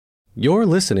You're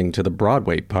listening to the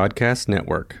Broadway Podcast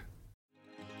Network.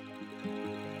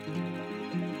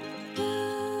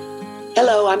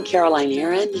 Hello, I'm Caroline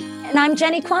Aaron. And I'm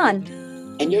Jenny Kwan.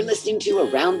 And you're listening to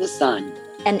Around the Sun,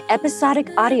 an episodic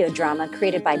audio drama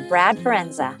created by Brad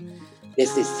Forenza.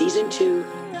 This is Season 2,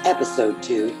 Episode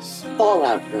 2,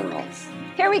 Fallout Girls.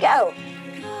 Here we go.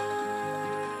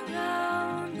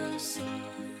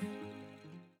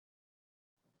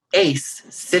 Ace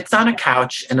sits on a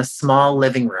couch in a small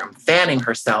living room, fanning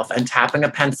herself and tapping a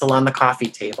pencil on the coffee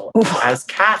table as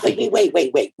Kathy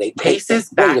paces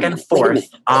back and forth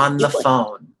on the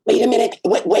phone. Wait a minute.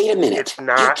 It's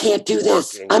not You can't do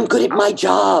this. working. I'm good at my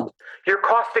job. You're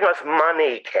costing us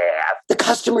money, Kath. The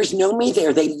customers know me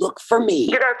there. They look for me.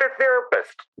 You're not their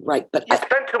therapist. Right, but You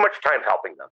spend too much time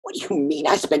helping them. what do you mean?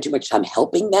 I spend too much time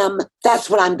helping them? That's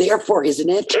what I'm there for, isn't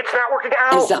it? It's not working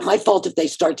And out. it's not my fault if they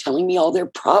start telling me all their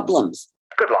problems.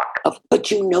 Good luck.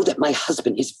 But you know that my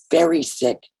husband is very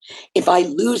sick. If I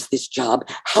lose this job,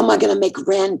 how am I going to make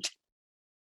rent?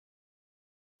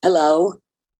 Hello?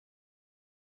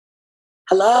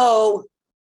 Hello?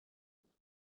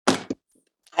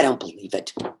 I don't believe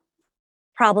it.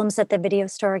 Problems at the video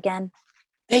store again.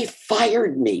 They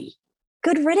fired me.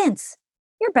 Good riddance.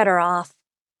 You're better off.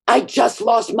 I just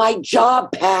lost my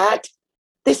job, Pat.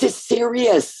 This is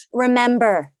serious.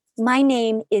 Remember, my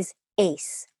name is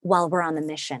Ace while we're on the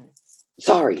mission.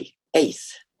 Sorry,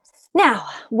 Ace. Now,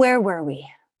 where were we?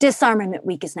 Disarmament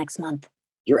Week is next month.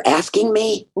 You're asking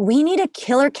me? We need a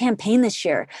killer campaign this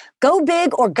year. Go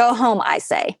big or go home, I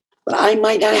say. But I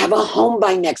might not have a home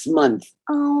by next month.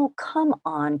 Oh, come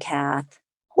on, Kath.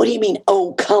 What do you mean,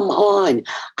 oh, come on?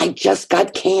 I just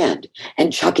got canned,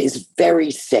 and Chuck is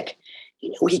very sick.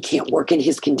 You know he can't work in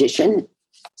his condition.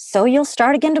 So you'll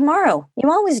start again tomorrow. You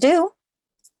always do.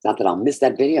 Not that I'll miss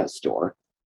that video store.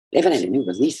 They haven't had a new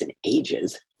release in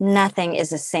ages. Nothing is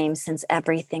the same since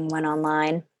everything went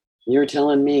online. You're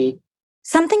telling me.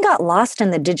 Something got lost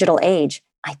in the digital age.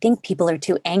 I think people are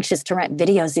too anxious to rent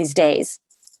videos these days.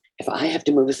 If I have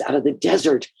to move us out of the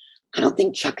desert, I don't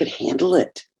think Chuck could handle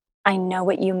it. I know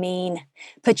what you mean.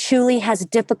 Patchouli has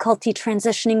difficulty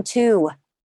transitioning too.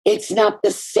 It's not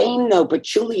the same, though.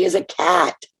 Patchouli is a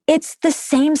cat. It's the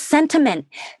same sentiment.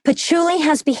 Patchouli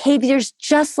has behaviors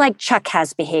just like Chuck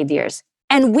has behaviors.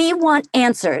 And we want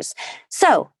answers.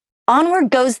 So, onward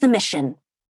goes the mission.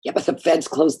 Yeah, but the feds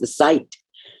closed the site.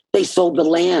 They sold the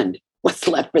land. What's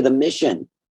left for the mission?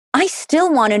 I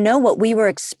still want to know what we were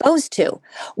exposed to.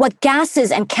 What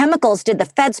gases and chemicals did the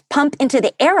feds pump into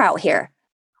the air out here?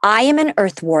 I am an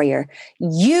Earth warrior.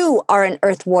 You are an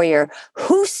Earth warrior.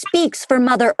 Who speaks for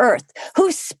Mother Earth?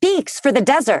 Who speaks for the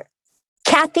desert?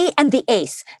 Kathy and the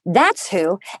Ace. That's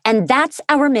who, and that's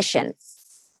our mission.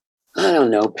 I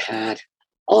don't know, Pat.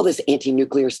 All this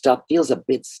anti-nuclear stuff feels a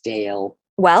bit stale.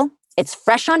 Well, it's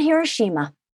fresh on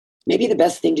Hiroshima. Maybe the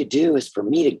best thing to do is for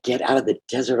me to get out of the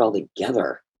desert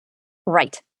altogether.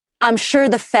 Right. I'm sure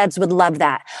the feds would love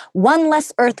that. One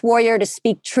less Earth warrior to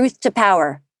speak truth to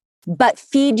power. But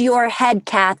feed your head,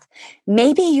 Kath.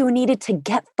 Maybe you needed to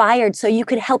get fired so you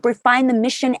could help refine the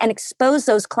mission and expose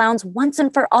those clowns once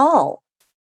and for all.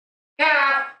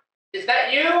 Kath, is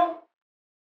that you?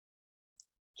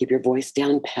 Keep your voice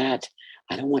down, Pat.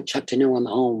 I don't want Chuck to know I'm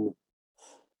home.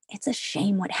 It's a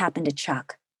shame what happened to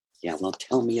Chuck. Yeah, well,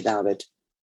 tell me about it.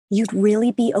 You'd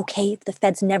really be okay if the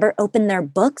feds never opened their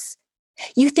books?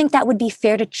 You think that would be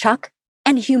fair to Chuck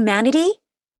and humanity?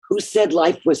 Who said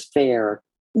life was fair?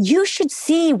 You should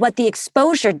see what the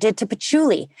exposure did to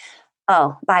Patchouli.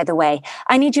 Oh, by the way,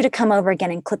 I need you to come over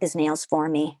again and clip his nails for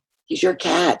me. He's your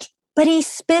cat. But he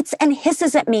spits and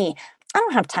hisses at me. I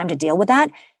don't have time to deal with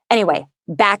that. Anyway,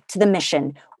 back to the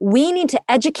mission. We need to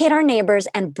educate our neighbors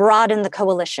and broaden the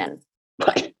coalition.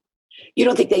 What? You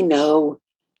don't think they know?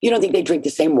 You don't think they drink the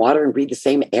same water and breathe the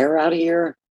same air out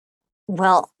here?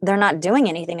 Well, they're not doing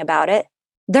anything about it.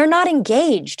 They're not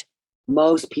engaged.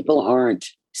 Most people aren't.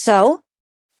 So,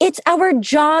 it's our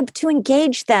job to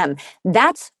engage them.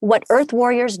 That's what Earth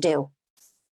Warriors do.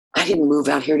 I didn't move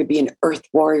out here to be an Earth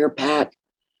warrior, Pat.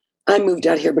 I moved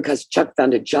out here because Chuck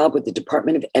found a job with the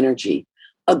Department of Energy.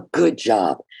 A good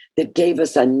job that gave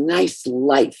us a nice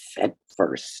life at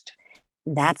first.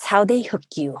 That's how they hook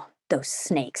you, those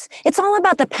snakes. It's all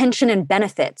about the pension and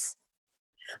benefits.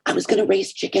 I was going to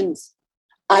raise chickens.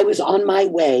 I was on my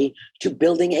way to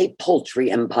building a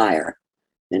poultry empire.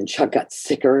 Then Chuck got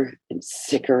sicker and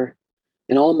sicker,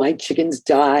 and all my chickens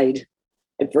died.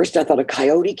 At first, I thought a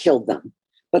coyote killed them,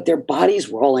 but their bodies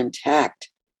were all intact.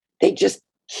 They just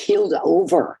keeled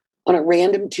over on a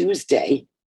random Tuesday.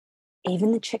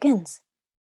 Even the chickens.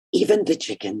 Even the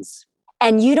chickens.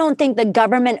 And you don't think the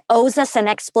government owes us an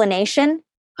explanation?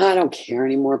 I don't care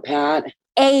anymore, Pat.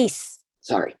 Ace.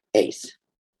 Sorry, Ace.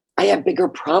 I have bigger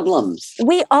problems.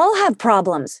 We all have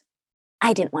problems.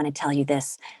 I didn't want to tell you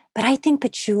this, but I think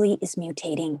Patchouli is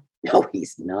mutating. No,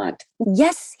 he's not.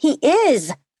 Yes, he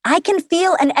is. I can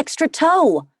feel an extra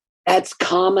toe. That's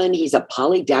common. He's a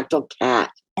polydactyl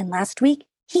cat. And last week,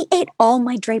 he ate all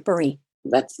my drapery.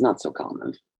 That's not so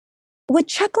common. Would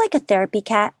Chuck like a therapy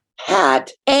cat?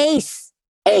 Cat? Ace.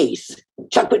 Ace.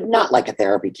 Chuck would not like a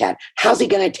therapy cat. How's he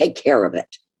going to take care of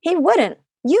it? He wouldn't.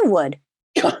 You would.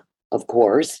 Of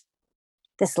course.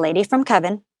 This lady from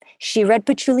Coven, she read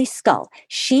Patchouli's skull.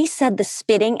 She said the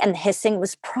spitting and the hissing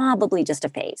was probably just a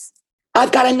phase.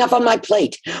 I've got enough on my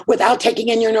plate without taking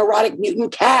in your neurotic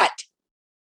mutant cat.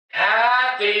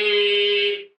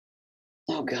 Kathy!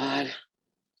 Oh, God.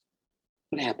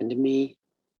 What happened to me?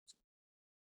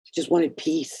 I just wanted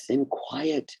peace and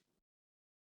quiet.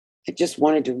 I just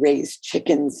wanted to raise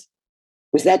chickens.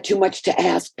 Was that too much to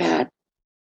ask, Pat?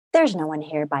 There's no one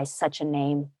here by such a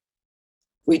name.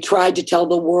 We tried to tell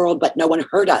the world, but no one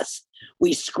heard us.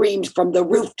 We screamed from the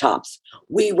rooftops.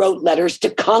 We wrote letters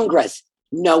to Congress.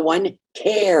 No one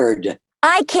cared.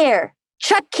 I care.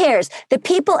 Chuck cares. The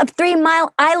people of 3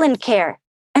 Mile Island care.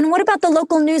 And what about the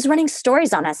local news running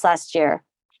stories on us last year?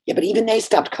 Yeah, but even they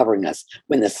stopped covering us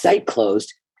when the site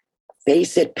closed.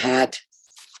 Face it, Pat,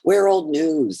 we're old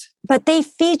news. But they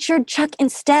featured Chuck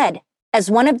instead as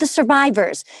one of the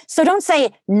survivors. So don't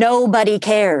say nobody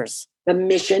cares. The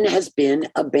mission has been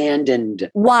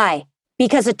abandoned. Why?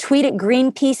 Because a tweet at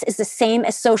Greenpeace is the same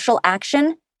as social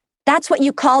action? That's what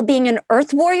you call being an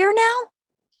Earth warrior now?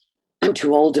 I'm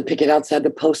too old to pick it outside the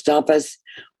post office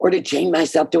or to chain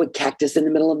myself to a cactus in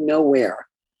the middle of nowhere.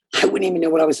 I wouldn't even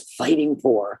know what I was fighting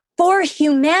for. For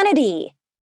humanity.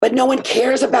 But no one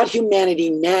cares about humanity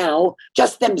now,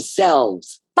 just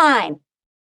themselves. Fine.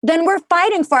 Then we're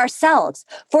fighting for ourselves,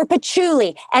 for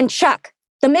Patchouli and Chuck.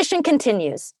 The mission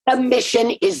continues. The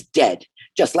mission is dead,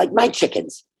 just like my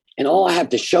chickens. And all I have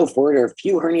to show for it are a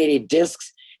few herniated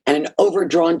discs and an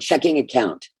overdrawn checking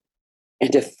account.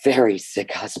 And a very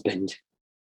sick husband.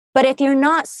 But if you're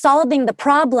not solving the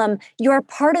problem, you're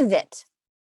part of it.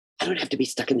 I don't have to be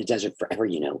stuck in the desert forever,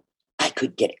 you know. I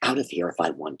could get out of here if I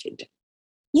wanted.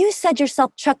 You said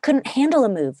yourself Chuck couldn't handle a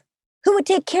move. Who would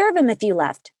take care of him if you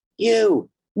left? You.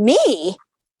 Me?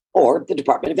 Or the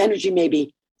Department of Energy,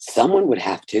 maybe. Someone would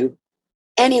have to.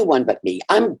 Anyone but me.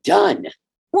 I'm done.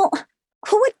 Well,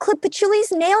 who would clip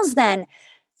Patchouli's nails then?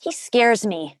 He scares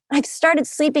me. I've started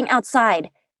sleeping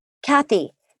outside.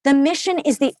 Kathy, the mission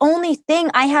is the only thing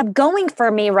I have going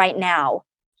for me right now.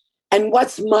 And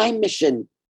what's my mission?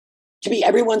 To be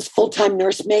everyone's full-time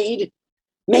nursemaid?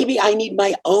 Maybe I need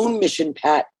my own mission,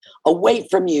 Pat. Away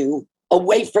from you,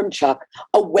 away from Chuck,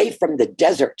 away from the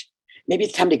desert. Maybe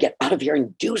it's time to get out of here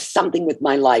and do something with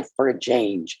my life for a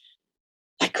change.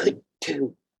 I could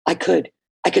too. I could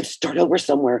start over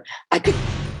somewhere.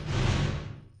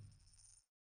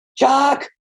 Chuck!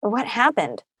 What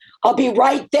happened? I'll be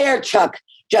right there, Chuck.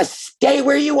 Just stay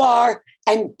where you are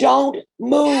and don't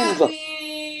move.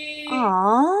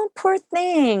 Aw, poor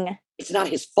thing. It's not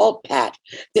his fault, Pat.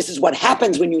 This is what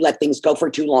happens when you let things go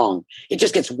for too long. It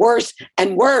just gets worse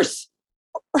and worse.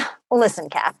 Listen,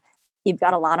 Kath, you've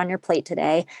got a lot on your plate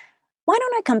today. Why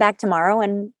don't I come back tomorrow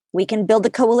and we can build the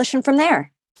coalition from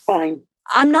there? Fine.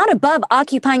 I'm not above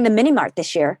occupying the mini-mart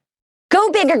this year.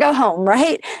 Go big or go home,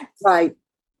 right? Right.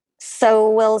 So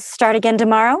we'll start again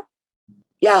tomorrow?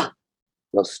 Yeah,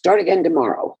 we'll start again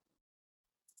tomorrow.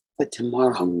 But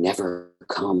tomorrow never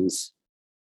comes.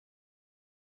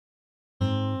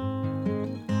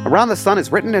 Around the Sun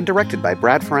is written and directed by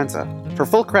Brad Ferenza. For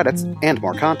full credits and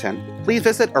more content, please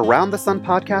visit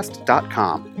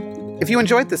AroundTheSunPodcast.com. If you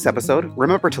enjoyed this episode,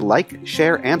 remember to like,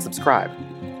 share, and subscribe.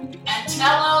 And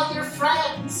tell all your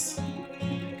friends.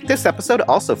 This episode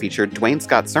also featured Dwayne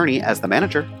Scott Cerny as the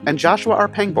manager and Joshua R.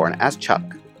 Pangborn as Chuck.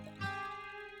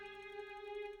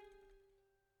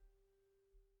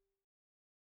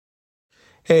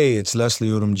 Hey, it's Leslie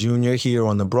Odom Jr. here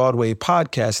on the Broadway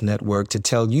Podcast Network to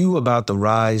tell you about the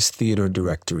Rise Theater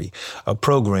Directory, a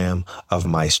program of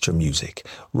Maestro Music.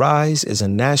 Rise is a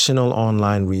national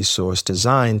online resource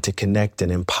designed to connect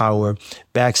and empower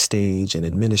backstage and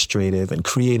administrative and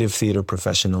creative theater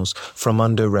professionals from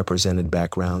underrepresented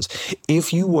backgrounds.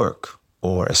 If you work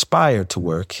or aspire to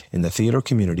work in the theater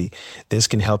community, this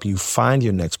can help you find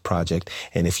your next project.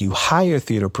 And if you hire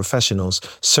theater professionals,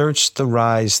 search the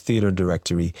Rise Theater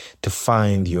Directory to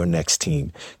find your next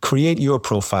team. Create your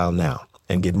profile now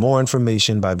and get more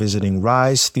information by visiting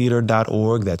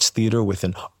risetheater.org. That's theater with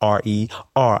an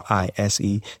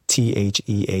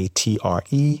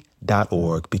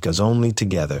RERISETHEATRE.org, because only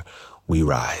together we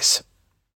rise.